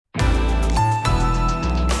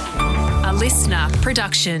listener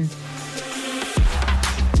production.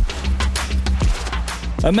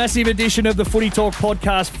 A massive edition of the Footy Talk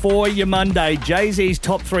podcast for your Monday. Jay-Z's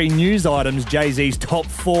top 3 news items, Jay-Z's top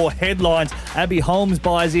 4 headlines. Abby Holmes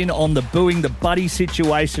buys in on the booing the buddy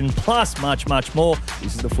situation, plus much, much more.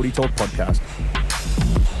 This is the Footy Talk podcast.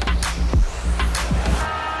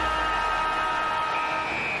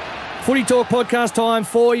 Footy Talk podcast time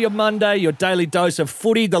for your Monday, your daily dose of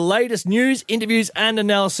footy, the latest news, interviews and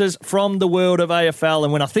analysis from the world of AFL.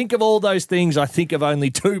 And when I think of all those things, I think of only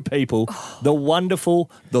 2 people, the wonderful,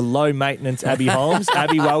 the low-maintenance Abby Holmes.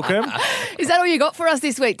 Abby, welcome. Is that all you got for us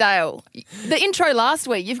this week, Dale? The intro last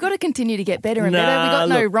week, you've got to continue to get better and better. We got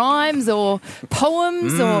no rhymes or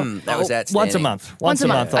poems or... That was outstanding. Once a month. Once a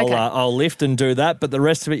month okay. I'll lift and do that, but the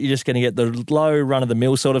rest of it, you're just going to get the low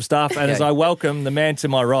run-of-the-mill sort of stuff. And as I welcome the man to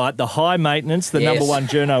my right, the high maintenance, the number one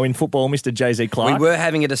journo in football, Mr. Jay-Z Clark. We were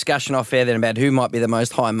having a discussion off air then about who might be the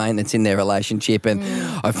most high maintenance in their relationship, and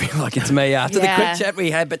I feel like it's me after the quick chat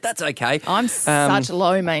we had, but that's okay. I'm such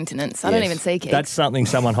low maintenance. I don't even see kids. That's something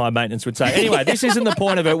someone high maintenance would say. Anyway, this isn't the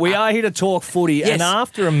point of it. We are here to talk footy, and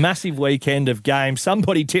after a massive weekend of games,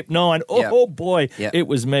 somebody tipped 9. Oh, boy, it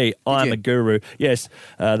was me. I am a guru. Yes,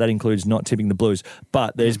 that includes not tipping the Blues.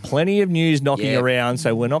 But there's plenty of news knocking around,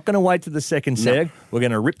 so we're not going to wait to the second seg. We're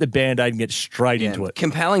going to rip the Band-Aid and get straight into it.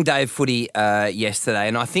 Compelling day of footy yesterday,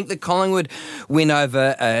 and I think the Collingwood win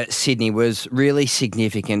over Sydney was really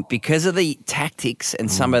significant because of the tactics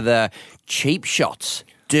and some of the cheap shots.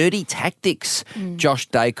 Dirty tactics, Josh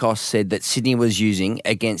Dacos said that Sydney was using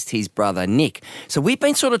against his brother Nick. So we've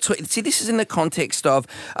been sort of... see, this is in the context of,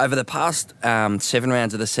 over the past 7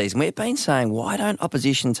 rounds of the season, we've been saying, why don't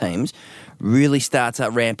opposition teams really start to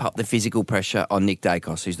ramp up the physical pressure on Nick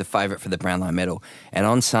Dacos, who's the favourite for the Brownlow medal? And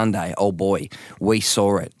on Sunday, oh boy, we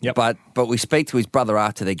saw it. Yep. But we speak to his brother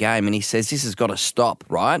after the game and he says this has got to stop,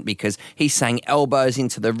 right? Because he's saying elbows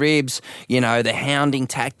into the ribs, you know, the hounding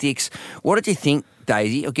tactics. What did you think,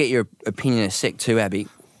 Daisy? I'll get your opinion in a sec too, Abby.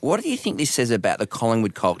 What do you think this says about the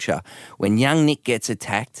Collingwood culture when young Nick gets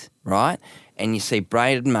attacked, right? And you see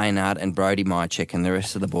Braden Maynard and Brodie Mychek and the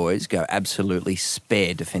rest of the boys go absolutely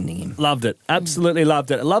spare defending him. Loved it. Absolutely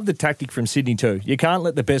loved it. I love the tactic from Sydney too. You can't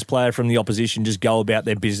let the best player from the opposition just go about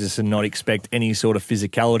their business and not expect any sort of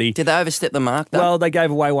physicality. Did they overstep the mark, though? Well, they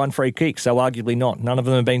gave away 1 free kick, so arguably not. None of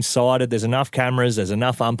them have been sided. There's enough cameras. There's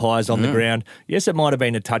enough umpires on the ground. Yes, it might have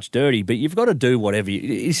been a touch dirty, but you've got to do whatever.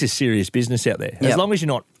 This is serious business out there. As long as you're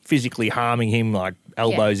not physically harming him, like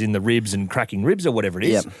elbows in the ribs and cracking ribs or whatever it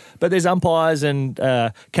is. But there's umpires and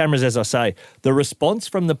cameras, as I say. The response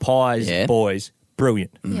from the Pies boys,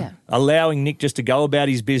 brilliant. Allowing Nick just to go about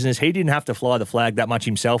his business. He didn't have to fly the flag that much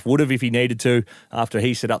himself. Would have if he needed to after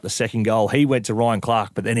he set up the second goal. He went to Ryan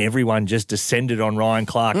Clark, but then everyone just descended on Ryan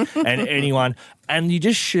Clark and anyone. And you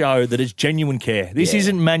just show that it's genuine care. This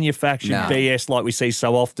isn't manufactured BS like we see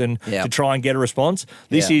so often to try and get a response.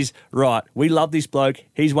 This is, right, we love this bloke.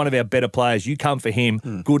 He's one of our better players. You come for him.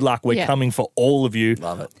 Good luck. We're coming for all of you.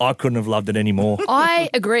 Love it. I couldn't have loved it any more. I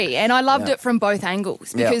agree, and I loved it from both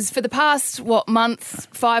angles because for the past, month,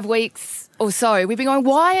 5 weeks or so, we've been going,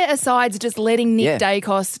 why are sides just letting Nick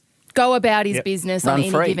Dacos go about his business on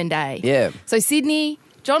any given day? Yeah. So Sydney...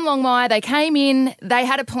 John Longmire, they came in, they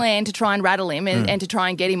had a plan to try and rattle him and to try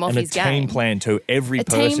and get him off his game. And a team plan too. Every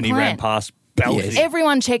person he ran past belted him.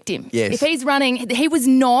 Everyone checked him. Yes. If he's running, he was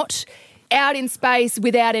not out in space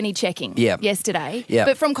without any checking yesterday.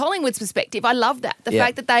 But from Collingwood's perspective, I love that. The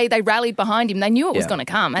fact that they rallied behind him, they knew it was going to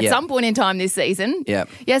come at some point in time this season.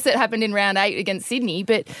 Yes, it happened in round 8 against Sydney,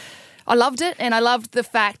 but... I loved it, and I loved the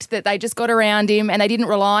fact that they just got around him and they didn't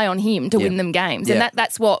rely on him to win them games. And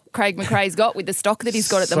that's what Craig McRae's got with the stock that he's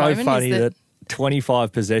got at the moment. So funny that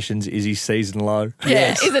 25 possessions is his season low.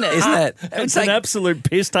 Yes, isn't it? Isn't it? It's an absolute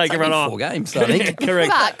piss taker. It's only 4 games, I think. Correct.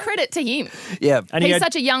 But credit to him. And he's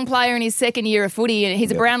such a young player in his second year of footy, and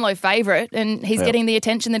he's a Brownlow favourite, and he's getting the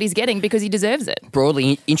attention that he's getting because he deserves it.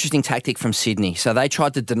 Broadly, interesting tactic from Sydney. So they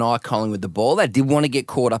tried to deny Collingwood the ball. They did want to get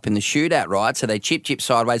caught up in the shootout, right? So they chip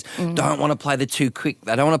sideways. Don't want to play the too quick.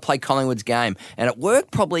 They don't want to play Collingwood's game. And it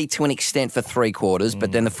worked probably to an extent for 3 quarters,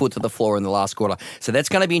 but then the foot to the floor in the last quarter. So that's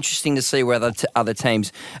going to be interesting to see whether other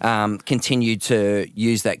teams continue to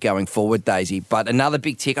use that going forward, Daisy. But another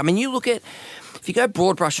big tick. I mean, you look at... If you go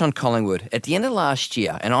broad brush on Collingwood, at the end of last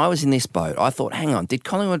year, and I was in this boat, I thought, hang on, did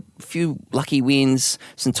Collingwood a few lucky wins,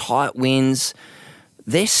 some tight wins?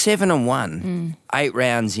 They're 7-1, 8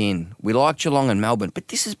 rounds in. We like Geelong and Melbourne, but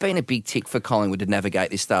this has been a big tick for Collingwood to navigate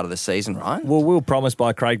this start of the season, right? Well, we were promised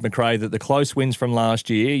by Craig McRae that the close wins from last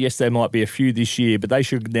year, yes, there might be a few this year, but they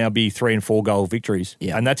should now be 3 and 4 goal victories.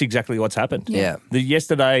 Yeah. And that's exactly what's happened. Yeah.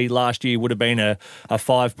 Yesterday, last year, would have been a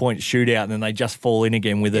 5-point shootout, and then they just fall in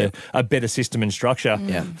again with a better system and structure.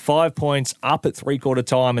 Yeah. 5 points up at three-quarter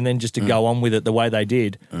time, and then just to go on with it the way they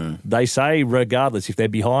did. They say, regardless, if they're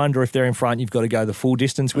behind or if they're in front, you've got to go the full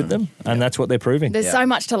distance with them, and that's what they're proving. There's so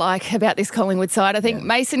much to like about this Collingwood side. I think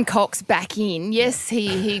Mason Cox back in, yes,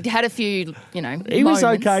 he had a few, he moments, was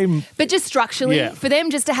okay. but just structurally, for them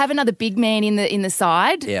just to have another big man in the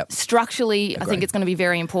side, structurally, I think it's going to be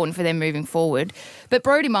very important for them moving forward. But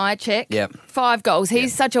Brody Myercheck, 5 goals.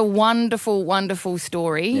 He's such a wonderful, wonderful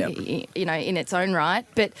story, in its own right.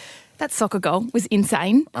 But that soccer goal was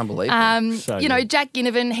insane. Unbelievable. Jack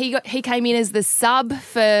Ginnivan, he came in as the sub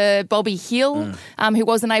for Bobby Hill, who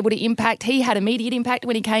wasn't able to impact. He had immediate impact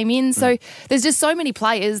when he came in. So there's just so many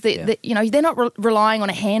players that they're not relying on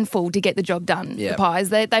a handful to get the job done, the Pies.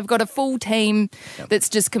 They've got a full team that's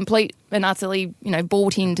just complete and utterly,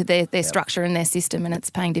 bought into their structure and their system, and it's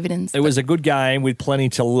paying dividends. It was a good game with plenty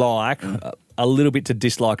to like, a little bit to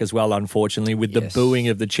dislike as well, unfortunately, with the booing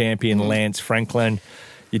of the champion Lance Franklin.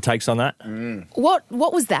 Your takes on that?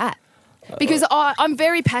 What was that? Because I'm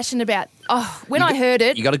very passionate about. When I heard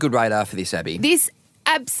it, you got a good radar for this, Abby. This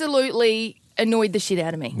absolutely annoyed the shit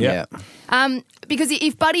out of me. Yeah. Because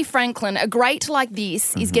if Buddy Franklin, a great like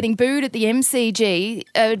this, is getting booed at the MCG,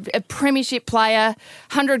 a premiership player,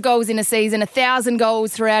 100 goals in a season, 1,000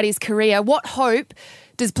 goals throughout his career, what hope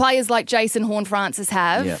does players like Jason Horne-Francis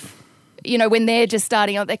have? Yeah. When they're just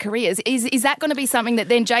starting out their careers, is that going to be something that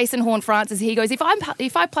then Jason Horne-Francis, he goes, if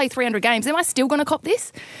I play 300 games, am I still going to cop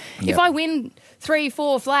this? Yep. If I win 3,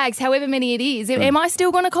 4 flags, however many it is, am I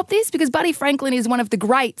still going to cop this? Because Buddy Franklin is one of the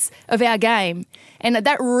greats of our game. And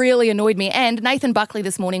that really annoyed me. And Nathan Buckley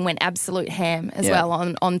this morning went absolute ham as well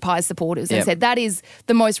on Pies supporters and said that is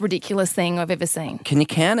the most ridiculous thing I've ever seen. Can you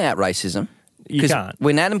count out racism? You can't.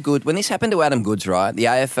 When this happened to Adam Goodes, right, the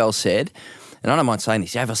AFL said, and I don't mind saying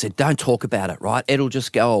this, the AFL said, don't talk about it, right? It'll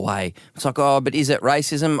just go away. It's like, but is it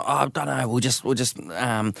racism? I don't know. We'll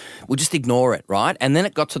just ignore it, right? And then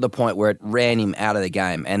it got to the point where it ran him out of the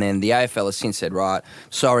game. And then the AFL has since said, right,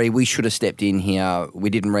 sorry, we should have stepped in here.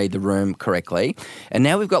 We didn't read the room correctly. And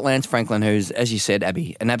now we've got Lance Franklin, who's, as you said,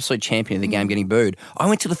 Abby, an absolute champion of the game, getting booed. I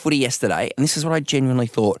went to the footy yesterday, and this is what I genuinely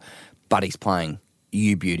thought. Buddy's playing.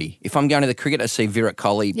 You beauty. If I'm going to the cricket to see Virat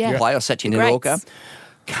Kohli play or Sachin Tendulkar,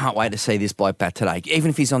 can't wait to see this bloke bat today.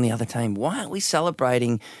 Even if he's on the other team, why aren't we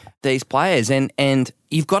celebrating these players? And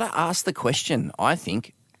you've got to ask the question, I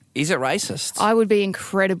think, is it racist? I would be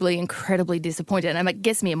incredibly, incredibly disappointed, and it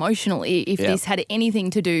gets me emotional if this had anything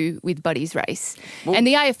to do with Buddy's race. Well, and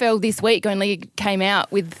the AFL this week only came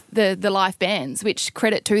out with the life bans, which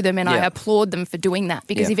credit to them, and I applaud them for doing that,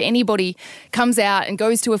 because if anybody comes out and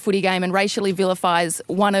goes to a footy game and racially vilifies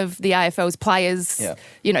one of the AFL's players,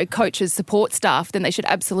 coaches, support staff, then they should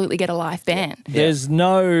absolutely get a life ban. There's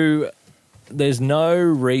no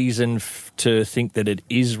reason to think that it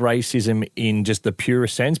is racism in just the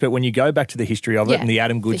purest sense, but when you go back to the history of it and the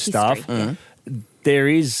Adam Goodes stuff, there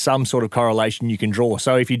is some sort of correlation you can draw.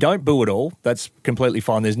 So if you don't boo at all, that's completely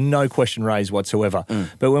fine. There's no question raised whatsoever.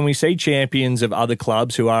 But when we see champions of other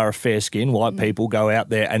clubs who are a fair skin, white people, go out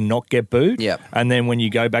there and not get booed, and then when you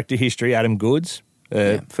go back to history, Adam Goodes,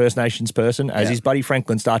 First Nations person, as his buddy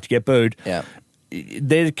Franklin, start to get booed,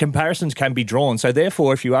 their comparisons can be drawn. So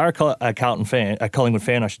therefore, if you are a Carlton fan, a Collingwood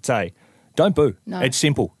fan, I should say, don't boo. No. It's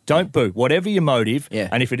simple. Don't boo. Whatever your motive,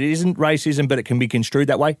 and if it isn't racism but it can be construed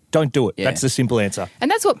that way, don't do it. That's the simple answer. And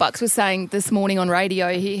that's what Bucks was saying this morning on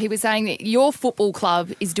radio. He was saying that your football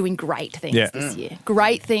club is doing great things this year.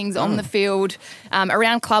 Great things on the field,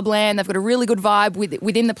 around clubland. They've got a really good vibe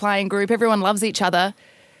within the playing group. Everyone loves each other.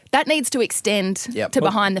 That needs to extend to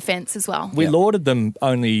behind the fence as well. We lauded them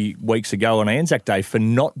only weeks ago on Anzac Day for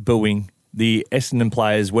not booing the Essendon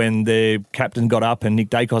players when the captain got up and Nick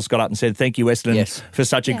Dacos got up and said, thank you, Essendon, for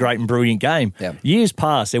such a great and brilliant game. Years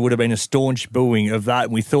past, there would have been a staunch booing of that,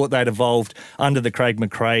 and we thought they'd evolved under the Craig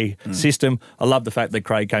McRae system. I love the fact that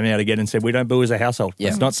Craig came out again and said, we don't boo as a household.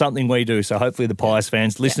 It's not something we do, so hopefully the Pies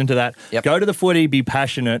fans listen to that. Go to the footy, be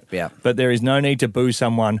passionate, but there is no need to boo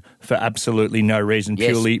someone for absolutely no reason,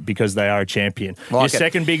 purely because they are a champion. Your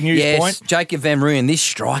second big news point? Jacob Van Rooyen, this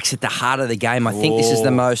strikes at the heart of the game. I think this is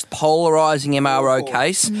the most polarising polarising MRO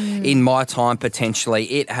case in my time, potentially.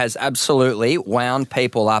 It has absolutely wound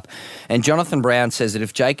people up. And Jonathan Brown says that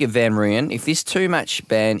if Jacob Van Rooyen, if this 2-match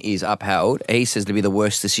ban is upheld, he says it'll be the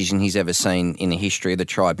worst decision he's ever seen in the history of the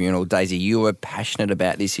tribunal. Daisy, you were passionate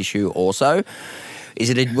about this issue also.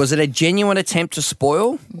 Was it a genuine attempt to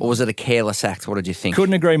spoil, or was it a careless act? What did you think?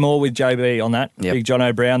 Couldn't agree more with JB on that. Yep. Big John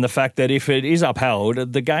O'Brown. The fact that if it is upheld,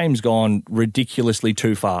 the game's gone ridiculously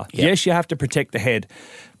too far. Yep. Yes, you have to protect the head,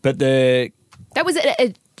 but that was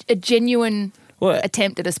a genuine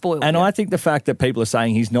attempt at a spoil. And I think the fact that people are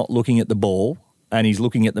saying he's not looking at the ball and he's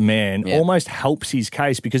looking at the man almost helps his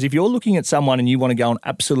case, because if you're looking at someone and you want to go and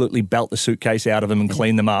absolutely belt the suitcase out of them and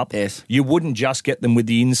clean them up, you wouldn't just get them with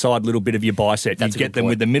the inside little bit of your bicep. You'd get them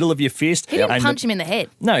with the middle of your fist. He didn't punch him in the head.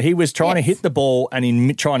 No, he was trying to hit the ball, and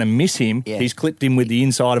in trying to miss him, he's clipped him with the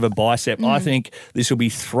inside of a bicep. I think this will be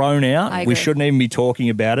thrown out. We shouldn't even be talking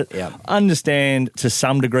about it. Understand to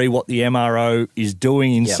some degree what the MRO is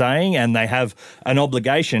doing in saying, and they have an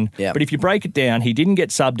obligation. But if you break it down, he didn't get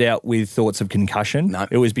subbed out with thoughts of concussion. No.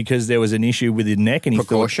 It was because there was an issue with his neck and he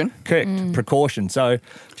precaution. Correct, precaution. So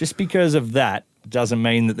just because of that doesn't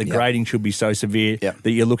mean that the grading should be so severe that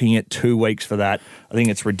you're looking at 2 weeks for that. I think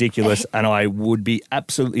it's ridiculous, and I would be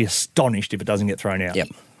absolutely astonished if it doesn't get thrown out.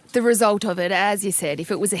 The result of it, as you said, if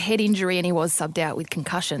it was a head injury and he was subbed out with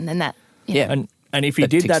concussion, then that... And if he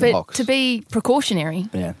did that... But to be precautionary,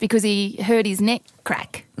 because he hurt his neck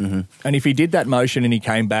crack. And if he did that motion and he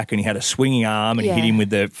came back and he had a swinging arm and he hit him with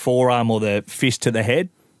the forearm or the fist to the head,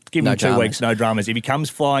 give him 2 weeks, no dramas. If he comes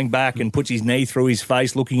flying back and puts his knee through his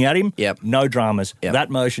face looking at him, no dramas. That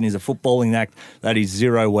motion is a footballing act. That is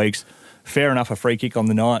 0 weeks. Fair enough, a free kick on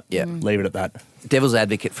the night. Leave it at that. Devil's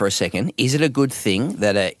advocate for a second. Is it a good thing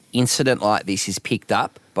that an incident like this is picked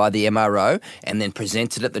up by the MRO and then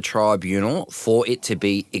presented at the tribunal for it to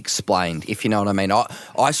be explained, if you know what I mean?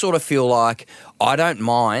 I sort of feel like I don't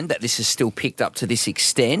mind that this is still picked up to this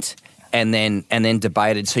extent and then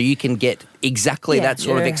debated, so you can get exactly that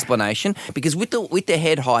sort of explanation. Because with the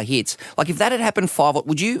head high hits, like if that had happened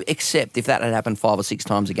would you accept if that had happened 5 or 6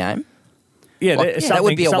 times a game? Yeah, that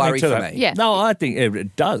would be a worry for me. Yeah. No, I think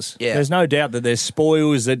it does. Yeah. There's no doubt that there's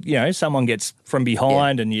spoils that, someone gets from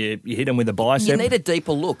behind and you hit them with a bicep. You need a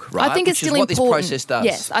deeper look, right? I think it's still important. What this process does.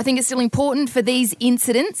 Yes, I think it's still important for these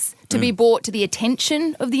incidents to be brought to the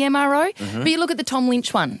attention of the MRO. But you look at the Tom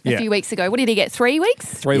Lynch one a few weeks ago. What did he get, 3 weeks?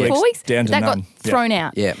 3 weeks. 4 weeks? Down to that none. got thrown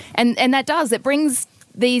out. Yeah. And it brings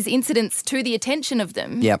these incidents to the attention of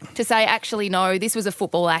them to say, actually, no, this was a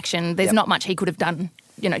football action. There's not much he could have done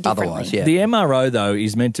differently. Otherwise, The MRO, though,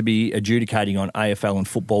 is meant to be adjudicating on AFL and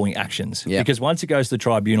footballing actions. Because once it goes to the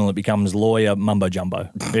tribunal, it becomes lawyer mumbo-jumbo.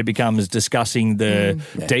 It becomes discussing the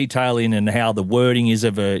detailing and how the wording is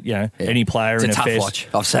of any player it's in a a tough fest. watch.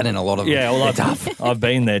 I've sat in a lot of them. Yeah, well, I've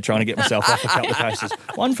been there trying to get myself off a couple of cases.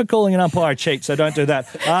 One for calling an umpire a cheat, so don't do that.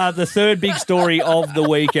 The third big story of the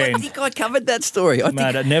weekend. I think I covered that story.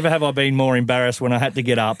 Never have I been more embarrassed when I had to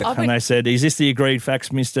get up and they said, "Is this the agreed facts,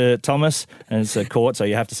 Mr. Thomas?" And it's a court,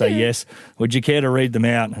 so you have to say yes. Would you care to read them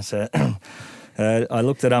out? And I said, I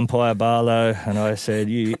looked at umpire Barlow and I said,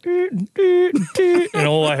 "You," and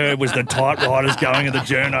all I heard was the typewriters going at the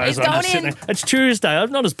journos. I'm just sitting there. It's Tuesday.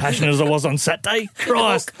 I'm not as passionate as I was on Saturday.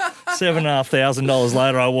 Christ. $7,500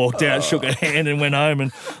 later, I walked out, shook a hand and went home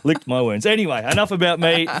and licked my wounds. Anyway, enough about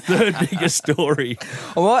me. Third biggest story.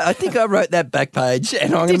 All right, I think I wrote that back page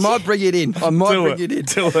and I might bring it in. Do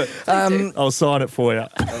it. I'll sign it for you.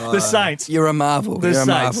 The Saints. You're a marvel.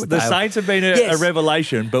 The Saints have been a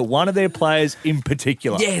revelation, but one of their players in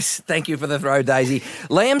particular. Yes, thank you for the throw, Daisy.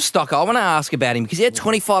 Liam Stocker, I want to ask about him because he had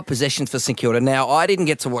 25 possessions for St Kilda. Now, I didn't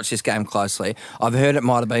get to watch this game closely. I've heard it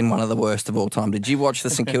might have been one of the worst of all time. Did you watch the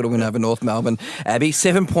St Kilda win over North Melbourne? Abby,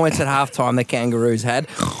 7 points at halftime the Kangaroos had.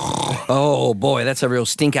 Oh, boy, that's a real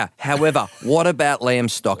stinker. However, what about Liam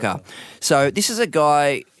Stocker? So this is a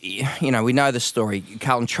guy, we know the story.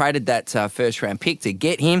 Carlton traded that first-round pick to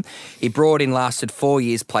get him. He brought in, lasted 4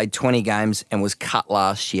 years, played 20 games and was cut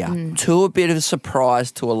last year. To a bit of a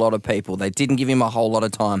surprise to a lot of people. They didn't give him a whole lot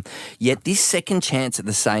of time. Yet this second chance at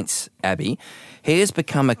the Saints, Abby, he has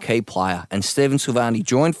become a key player, and Stephen Silvani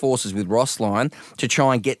joined forces with Ross Lyon to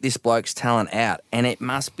try and get this bloke's talent out. And it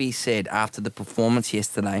must be said, after the performance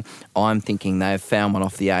yesterday, I'm thinking they have found one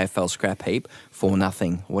off the AFL scrap heap for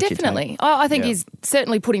nothing. Definitely. I think he's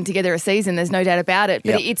certainly putting together a season, there's no doubt about it.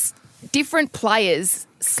 But it's different players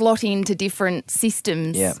slot into different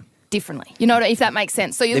systems differently. You know, if that makes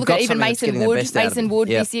sense. So you look at even Mason Wood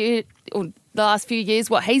this year, or the last few years,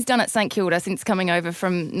 what he's done at St Kilda since coming over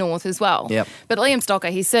from North as well. But Liam Stocker,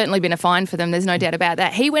 he's certainly been a find for them. There's no doubt about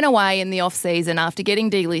that. He went away in the off-season after getting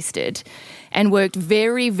delisted and worked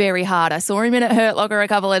very, very hard. I saw him in at Hurt Locker a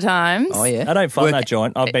couple of times. Oh, yeah? I don't find that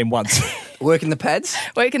joint. I've been once. Working the pads?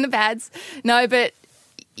 Working the pads. No, but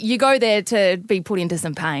you go there to be put into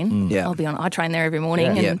some pain. Yeah. I'll be honest. I train there every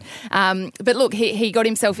morning. Yeah. And, but look, he got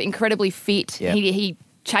himself incredibly fit. Yeah. He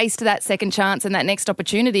chased that second chance and that next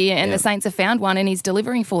opportunity, and the Saints have found one, and he's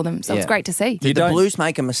delivering for them. So it's great to see. Did the Blues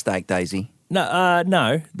make a mistake, Daisy?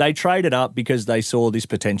 No. They traded up because they saw this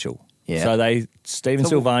potential. Yeah. So Stephen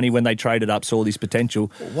Silvani, when they traded up, saw this potential.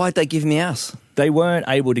 Why'd they give him the ass? They weren't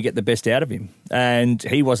able to get the best out of him, and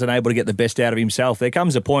he wasn't able to get the best out of himself. There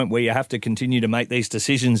comes a point where you have to continue to make these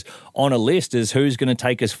decisions on a list as who's going to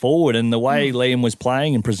take us forward, and the way Liam was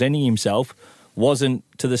playing and presenting himself wasn't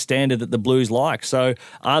to the standard that the Blues like. So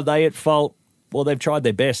are they at fault? Well, they've tried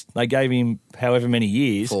their best. They gave him however many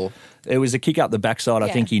years. 4. It was a kick up the backside I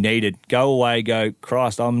think he needed. Go away,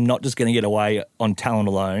 Christ, I'm not just going to get away on talent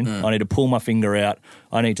alone. I need to pull my finger out.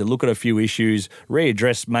 I need to look at a few issues,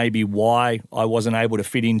 readdress maybe why I wasn't able to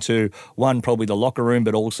fit into, one, probably the locker room,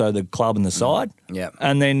 but also the club and the side. Yeah.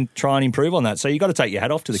 And then try and improve on that. So you've got to take your hat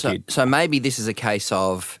off to the kid. So maybe this is a case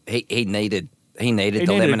of he needed the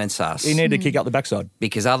lemon and sauce. He needed to kick up the backside.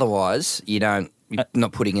 Because otherwise you're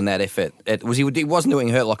not putting in that effort. He wasn't doing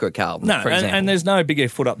Hurt Locker at Carlton, No, for example. and there's no bigger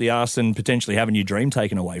foot up the arse than potentially having your dream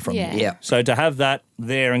taken away from you. Yeah. So to have that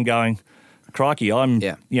there and going, crikey, I'm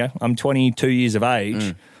 22 years of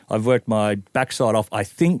age. I've worked my backside off, I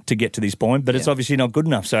think, to get to this point, but it's obviously not good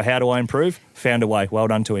enough. So how do I improve? Found a way. Well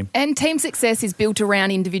done to him. And team success is built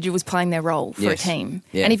around individuals playing their role for a team.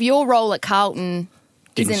 Yeah. And if your role at Carlton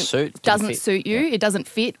doesn't suit you, it doesn't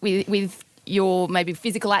fit with your maybe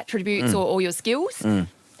physical attributes or your skills,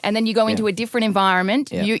 and then you go into a different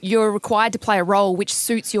environment, you're required to play a role which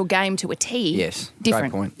suits your game to a T. Yes,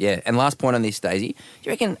 different. great point. Yeah, and last point on this, Daisy, do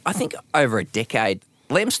you reckon, I think over a decade,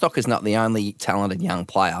 Liam Stocker's not the only talented young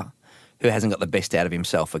player who hasn't got the best out of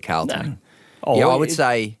himself for Carlton. No. Oh, yeah, I would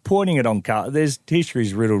say... Pointing it on Carlton, there's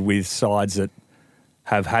history's riddled with sides that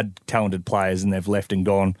have had talented players and they've left and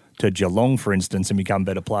gone to Geelong, for instance, and become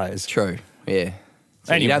better players. True, yeah.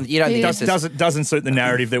 So anyway, you don't think doesn't suit the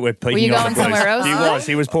narrative that we're peeking Were you on going the Blues. somewhere else?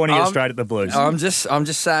 He was pointing it straight at the Blues. I'm just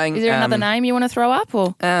saying... Is there another name you want to throw up?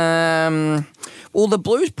 Or well, the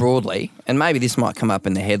Blues broadly, and maybe this might come up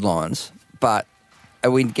in the headlines, but are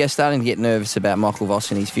we starting to get nervous about Michael Voss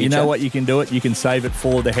and his future? You know what? You can do it. You can save it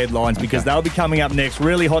for the headlines because they'll be coming up next.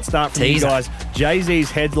 Really hot start from you guys. Jay-Z's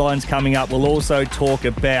headlines coming up. We'll also talk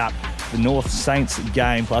about the North Saints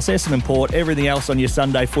game, plus Essendon Port, everything else on your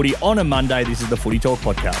Sunday footy on a Monday. This is the Footy Talk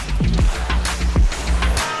Podcast.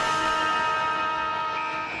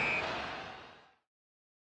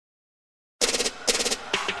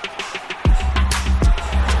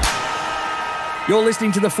 You're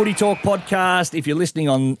listening to the Footy Talk Podcast. If you're listening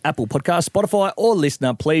on Apple Podcasts, Spotify, or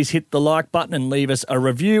Listener, please hit the like button and leave us a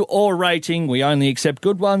review or rating. We only accept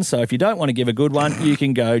good ones, so if you don't want to give a good one, you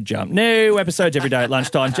can go jump. New episodes every day at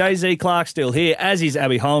lunchtime. Jay-Z Clark still here, as is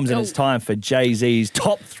Abby Holmes, and it's time for Jay-Z's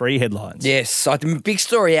top 3 headlines. Yes, big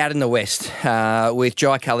story out in the West with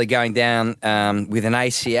Jai Cully going down with an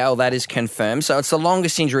ACL. That is confirmed. So it's the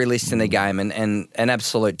longest injury list in the game and an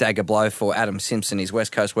absolute dagger blow for Adam Simpson, his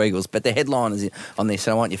West Coast Weagles. But the headline is on this,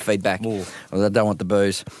 and I want your feedback. I don't want the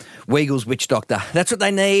booze. Weagles witch doctor. That's what they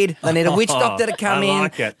need. They need a witch doctor to come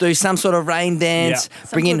in, do some sort of rain dance,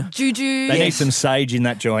 bring in juju. They need some sage in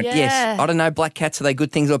that joint. Yeah. Yes. I don't know, black cats, are they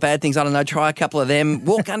good things or bad things? I don't know. Try a couple of them.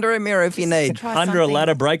 Walk under a mirror if you need. Under a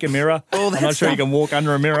ladder, break a mirror. I'm not sure you can walk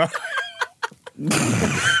under a mirror.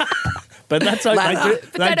 But that's okay.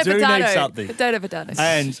 They do need something. Potato.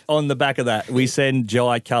 And on the back of that, we send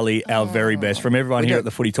Jai Cully our very best. From everyone here at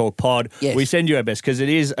the Footy Talk Pod, we send you our best because it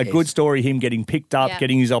is a good story, him getting picked up,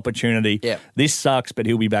 getting his opportunity. This sucks, but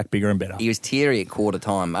he'll be back bigger and better. He was teary at quarter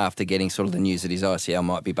time after getting sort of the news that his ICL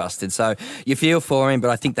might be busted. So you feel for him,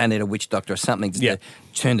 but I think they need a witch doctor or something to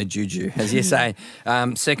turn the juju, as you say.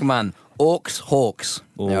 Second one, Orcs, Hawks.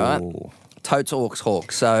 All right? Totes, Orcs,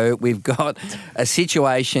 Hawks. So we've got a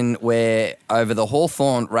situation where over the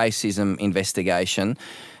Hawthorn racism investigation,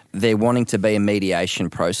 they're wanting to be a mediation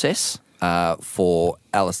process for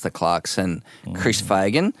Alistair Clarkson, Chris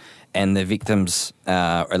Fagan, and the victims,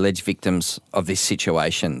 alleged victims of this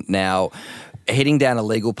situation. Now, heading down a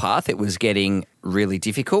legal path, it was getting really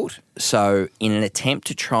difficult. So in an attempt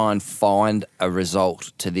to try and find a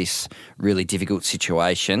result to this really difficult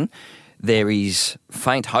situation, there is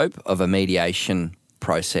faint hope of a mediation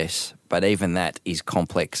process, but even that is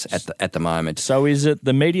complex at the moment. So is it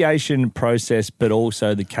the mediation process but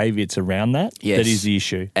also the caveats around that? Yes. That is the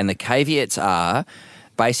issue? And the caveats are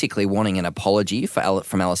basically wanting an apology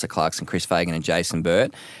from Alistair Clarkson, Chris Fagan and Jason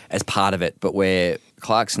Burt as part of it, but where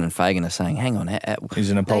Clarkson and Fagan are saying, hang on. Is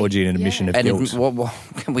an apology and admission of guilt.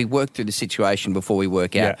 Can we work through the situation before we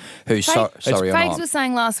work out who's sorry or not? Fags was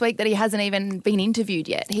saying last week that he hasn't even been interviewed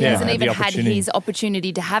yet. He hasn't even had his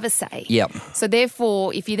opportunity to have a say. Yep. So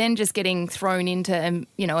therefore, if you're then just getting thrown into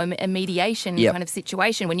a mediation kind of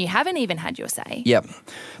situation when you haven't even had your say. Yep.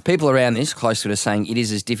 People around this close to it are saying it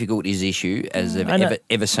is as difficult an issue as they've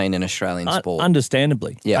ever seen in Australian sport.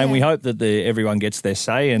 Understandably. Yeah. And we hope that everyone gets their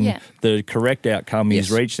say and the correct outcome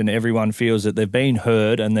is reached and everyone feels that they've been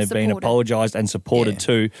heard and they've been apologised and supported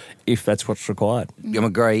too, if that's what's required. I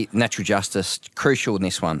agree. Natural justice, crucial in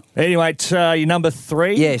this one. Anyway, your number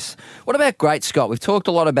 3. Yes. What about Great Scott? We've talked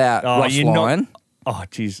a lot about Ross Lyon. Oh,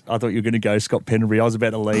 geez. I thought you were going to go Scott Pendlebury. I was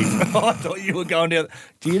about to leave. I thought you were going down.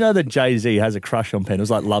 Do you know that Jay-Z has a crush on Pendlebury? It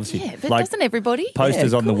was like loves him. Yeah, but doesn't everybody?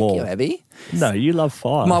 Posters on the wall. You, Abby. No, you love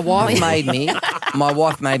fire. My wife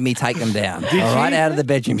made me take them down. Out of the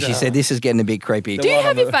bedroom. She said, this is getting a bit creepy. Do you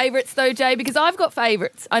have your favourites though, Jay? Because I've got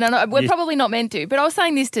favourites. I don't know. We're probably not meant to, but I was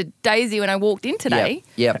saying this to Daisy when I walked in today.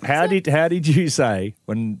 Yep. How did you say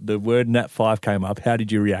when the word Nat 5 came up? How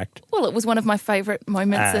did you react? Well, it was one of my favourite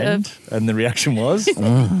moments and the reaction was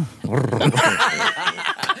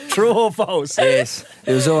true or false? Yes,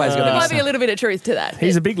 there was always going to be. There might be a little bit of truth to that.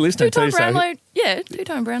 He's a big listener too.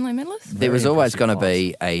 Two-time Brownlow medalist. There was always going to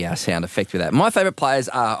be a sound effect with that. My favourite players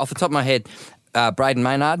are, off the top of my head, Braden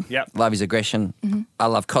Maynard. Yep. Love his aggression. Mm-hmm. I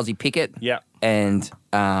love Cozzy Pickett. Yep. And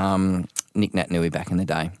Nick Nat-Nui back in the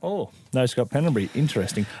day. Oh, no, Scott Pendlebury.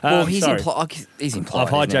 Interesting. Well, he's implied. I've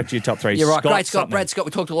hijacked your top 3. You're right. Scott, Great Scott, Brad Scott.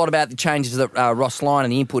 We talked a lot about the changes that Ross Lyon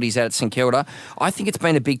and the input he's had at St Kilda. I think it's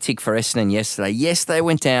been a big tick for Essendon yesterday. Yes, they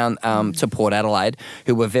went down to Port Adelaide,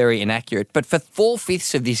 who were very inaccurate. But for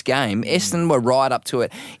 4/5 of this game, Essendon were right up to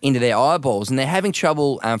it into their eyeballs. And they're having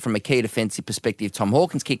trouble from a key defensive perspective. Tom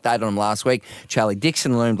Hawkins kicked 8 on them last week. Charlie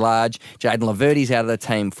Dixon loomed large. Jaden Laverty's out of the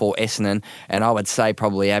team for Essendon. And I would say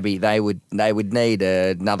probably, Abby, they would need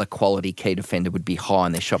another quality key defender would be high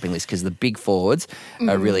on their shopping list because the big forwards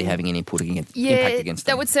are really having an impact against them.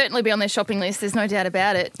 That would certainly be on their shopping list. There's no doubt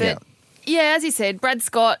about it. But yeah, as you said, Brad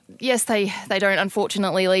Scott, yes, they don't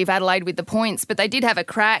unfortunately leave Adelaide with the points, but they did have a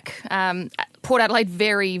crack. Port Adelaide,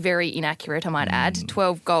 very, very inaccurate, I might add.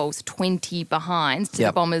 12 goals, 20 behinds to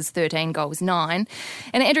the Bombers, 13 goals, 9.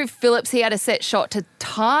 And Andrew Phillips, he had a set shot to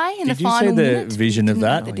tie in the final minute. Did you see the vision of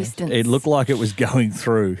that? The distance. It looked like it was going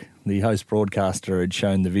through. The host broadcaster had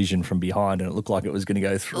shown the vision from behind and it looked like it was going to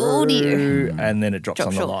go through and then it drops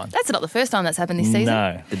on the line. That's not the first time that's happened this season.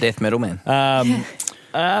 No. The death metal man.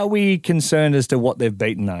 Are we concerned as to what they've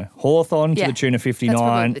beaten though? Hawthorn to the tune of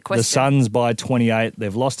 59, the Suns by 28,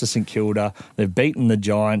 they've lost to St Kilda, they've beaten the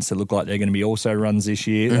Giants that look like they're going to be also runs this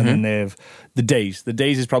year, and then they've the D's. The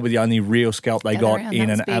D's is probably the only real scalp they got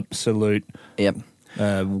in an absolute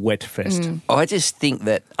wet fest. I just think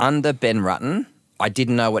that under Ben Rutten, I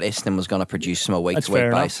didn't know what Essendon was going to produce from a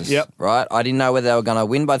week-to-week basis. Right? I didn't know whether they were going to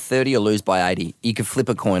win by 30 or lose by 80. You could flip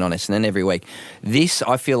a coin on Essendon every week.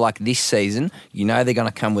 I feel like this season, they're going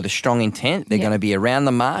to come with a strong intent. They're going to be around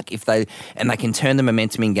the mark and they can turn the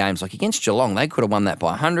momentum in games. Like against Geelong, they could have won that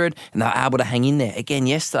by 100 and they were able to hang in there. Again,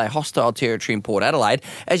 yesterday, hostile territory in Port Adelaide.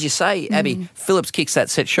 As you say, Abby, Phillips kicks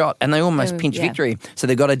that set shot and they almost pinch victory. So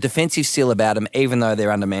they've got a defensive seal about them, even though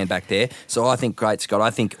they're undermanned back there. So I think, great Scott,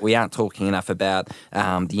 I think we aren't talking enough about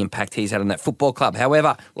the impact he's had on that football club.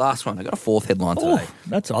 However, last one, I got a 4th headline today.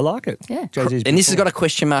 I like it. Yeah. And this has got a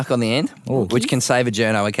question mark on the end, which can save a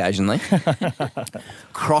journo occasionally.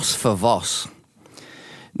 Cross for Voss.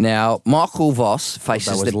 Now, Michael Voss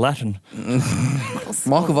faces that was Latin.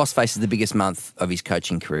 Michael Voss faces the biggest month of his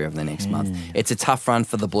coaching career over the next month. It's a tough run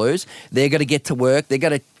for the Blues. They're going to get to work. They're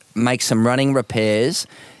going to make some running repairs,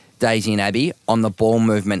 Daisy and Abby, on the ball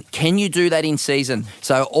movement. Can you do that in season?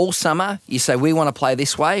 So all summer, you say, we want to play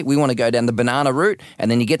this way, we want to go down the banana route,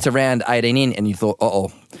 and then you get to round 18 in and you thought,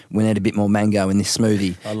 we need a bit more mango in this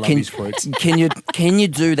smoothie. I love his fruits. Can you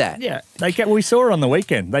do that? Yeah. We saw it on the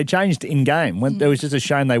weekend. They changed in game. It was just a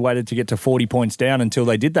shame they waited to get to 40 points down until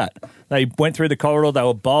they did that. They went through the corridor, they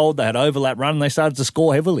were bold, they had overlap run, and they started to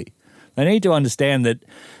score heavily. They need to understand that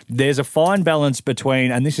there's a fine balance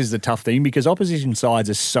between, and this is the tough thing, because opposition sides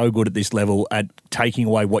are so good at this level at taking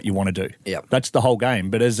away what you want to do. Yep. That's the whole game.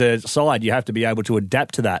 But as a side, you have to be able to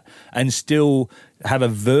adapt to that and still have a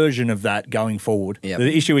version of that going forward. Yep.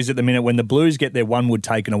 The issue is at the minute when the Blues get their one wood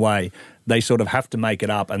taken away, they sort of have to make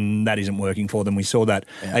it up, and that isn't working for them. We saw that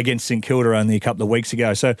against St Kilda only a couple of weeks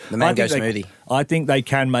ago. So the mango smoothie. I think they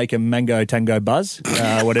can make a mango tango buzz,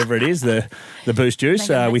 whatever it is, the Boost juice.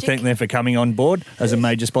 We thank them for coming on board as a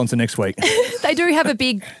major sponsor next week. They do have a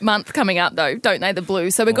big month coming up, though, don't they, the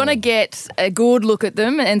Blues? So we're going to get a good look at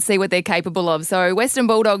them and see what they're capable of. So Western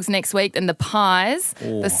Bulldogs next week, then the Pies,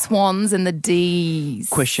 the Swans and the D's.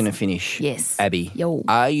 Question to finish. Yes. Abby, Yo.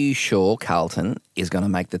 Are you sure Carlton is going to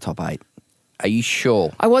make the top 8? Are you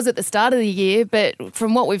sure? I was at the start of the year, but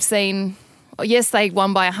from what we've seen, yes, they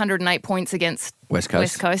won by 108 points against West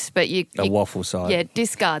Coast, but you waffle side. Yeah,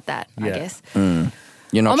 discard that, I guess.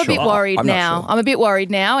 You're not I'm sure? a bit worried I'm now. not sure. I'm a bit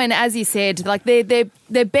worried now, and as you said, like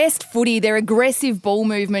their best footy, their aggressive ball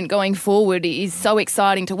movement going forward is so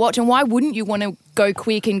exciting to watch. And why wouldn't you want to go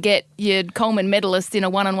quick and get your Coleman medalist in a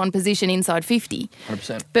one-on-one position inside 50?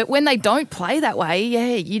 100%. But when they don't play that way,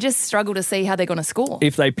 you just struggle to see how they're going to score.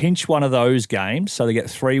 If they pinch one of those games, so they get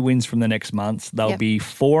 3 wins from the next month, they'll be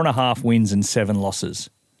 4.5 wins and 7 losses,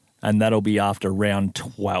 and that'll be after round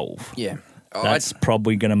 12. Yeah. That's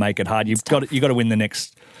probably going to make it hard. You've got to win the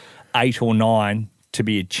next 8 or 9 to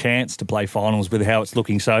be a chance to play finals with how it's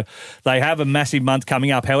looking. So they have a massive month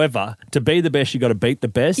coming up. However, to be the best, you've got to beat the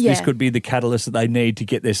best. Yeah. This could be the catalyst that they need to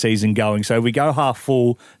get their season going. So we go half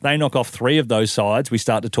full. They knock off 3 of those sides. We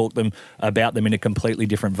start to talk about them in a completely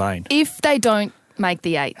different vein. If they don't make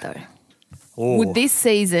the 8, though, would this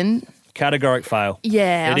season... Categoric fail.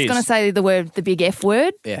 Yeah, I was going to say the big F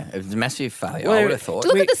word. Yeah, it was a massive failure, I would have thought.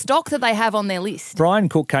 Look at the stock that they have on their list. Brian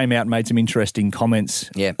Cook came out and made some interesting comments,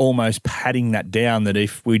 almost patting that down, that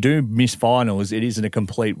if we do miss finals, it isn't a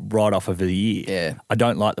complete write-off of the year. Yeah. I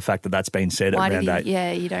don't like the fact that that's been said at round 8.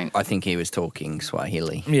 Yeah, you don't. I think he was talking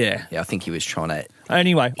Swahili. Yeah. Yeah, I think he was trying to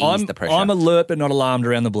Anyway, ease the pressure. I'm alert but not alarmed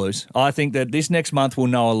around the Blues. I think that this next month we'll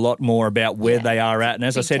know a lot more about where they are at. And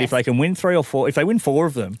as I said, if they can win 3 or 4, if they win 4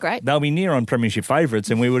 of them, great, they'll be near on premiership favourites.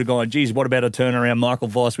 And we would have gone, geez, what about a turnaround Michael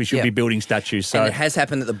Voss? We should be building statues. So and it has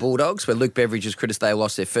happened at the Bulldogs, where Luke Beveridge's Critters, they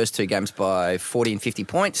lost their first 2 games by 40 and 50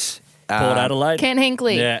 points. Port Adelaide. Ken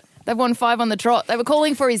Hinkley. Yeah. They've won 5 on the trot. They were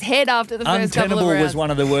calling for his head after the first couple of rounds. Untenable was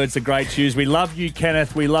one of the words the greats used. We love you,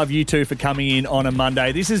 Kenneth. We love you too for coming in on a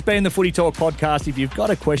Monday. This has been the Footy Talk podcast. If you've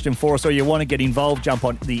got a question for us or you want to get involved, jump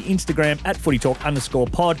on the Instagram at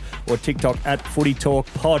footytalk_pod or TikTok at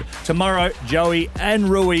footytalkpod. Tomorrow, Joey and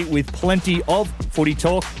Rui with plenty of Footy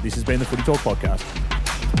Talk. This has been the Footy Talk podcast.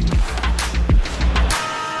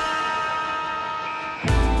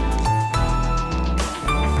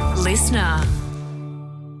 Listener.